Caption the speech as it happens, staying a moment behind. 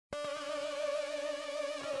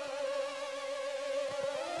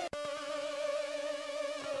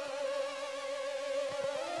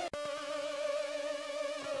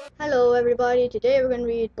Hello everybody, today we're going to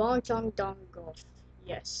read Bongcheon-dong Ghost.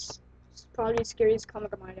 Yes, it's probably the scariest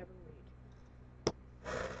comic I might ever read.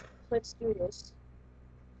 Let's do this.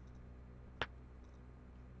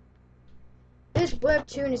 This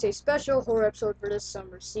webtoon is a special horror episode for this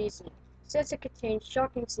summer season. Since it contains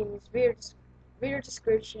shocking scenes, reader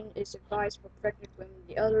discretion is advised for pregnant women,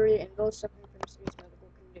 the elderly, and those suffering from serious medical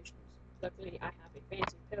conditions. Luckily, I have a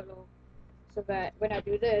fancy pillow so that when I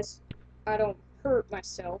do this, I don't hurt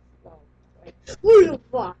myself.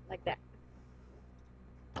 Well, like that.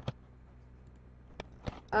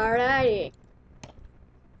 Alrighty.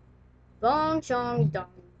 Bongcheon-dong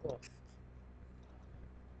Ghost.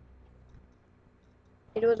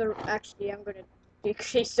 It was actually, I'm gonna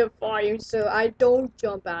decrease the volume so I don't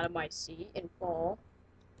jump out of my seat and fall.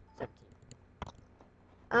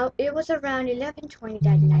 17. It was around 11:20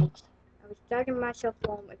 that night. I was dragging myself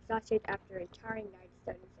home, exhausted after a tiring night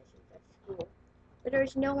studying sessions at school. But there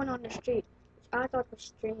was no one on the street, which I thought was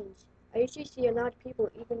strange. I usually see a lot of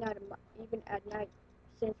people even at night,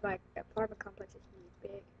 since my apartment complex is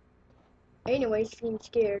really big. Anyways, feeling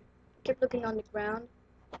scared, I kept looking on the ground,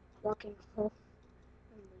 walking home.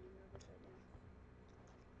 I'm really nervous right now.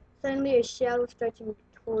 Suddenly, a shadow stretching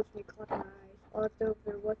towards me caught my eyes, although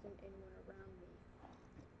there wasn't anyone around me.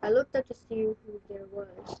 I looked up to see who there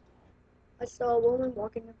was. I saw a woman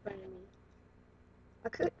walking in front of me.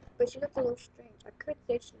 But she looked a little strange. I could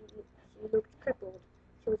say she looked crippled.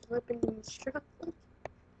 She was limping and struggling.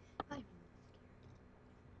 I'm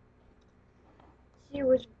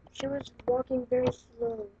scared. She was walking very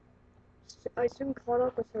slow. I soon caught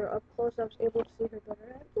up with her. Up close, I was able to see her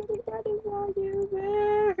better. I'm getting daddy while you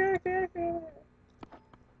there.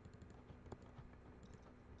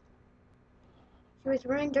 She was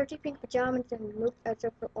wearing dirty pink pajamas and looked as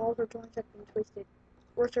if all her joints had been twisted.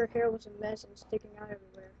 Worse, her hair was a mess and sticking out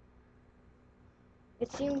everywhere.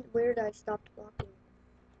 It seemed weird I stopped walking.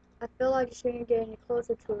 I felt like I shouldn't get any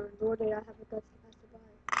closer to her, nor did I have the guts to pass her by.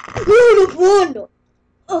 Wonderful!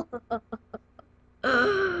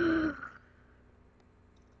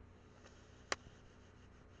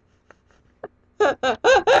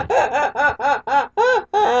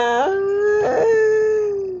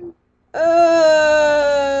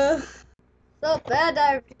 So bad that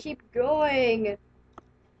I have to keep going.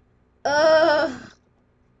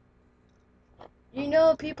 You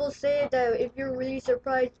know, people say that if you're really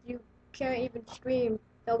surprised, you can't even scream.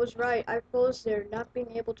 That was right. I froze there, not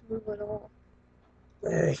being able to move at all.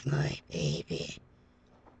 Where's my baby?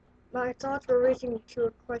 My thoughts were racing to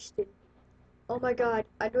a question. Oh my god,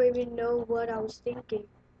 I don't even know what I was thinking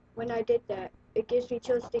when I did that. It gives me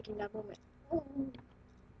chills thinking that moment.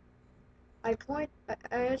 I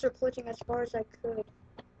answered, pointing as far as I could.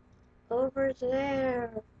 Over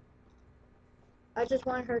there. I just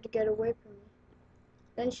wanted her to get away from me.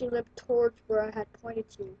 Then she limped towards where I had pointed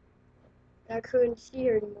to, and I couldn't see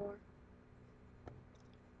her anymore.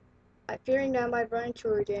 Fearing that I might run into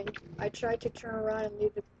her again, I tried to turn around and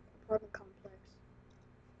leave the apartment complex.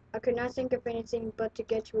 I could not think of anything but to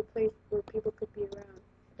get to a place where people could be around.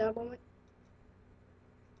 At that moment,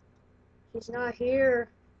 she's not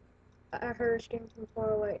here. I heard her scream from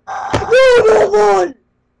far away. One!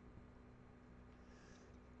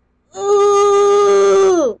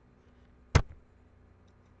 Ooh!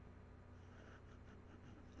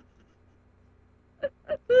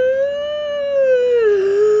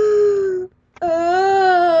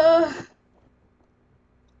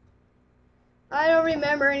 I don't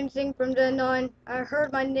remember anything from then on. I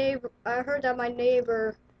heard that my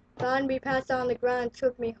neighbor found me passed out on the ground and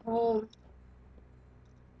took me home.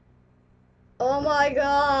 Oh my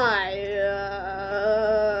god.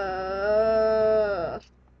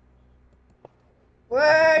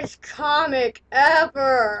 Worst comic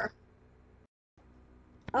ever.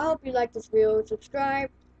 I hope you liked this video. Subscribe,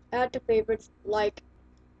 add to favorites, like,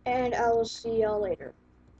 and I will see y'all later.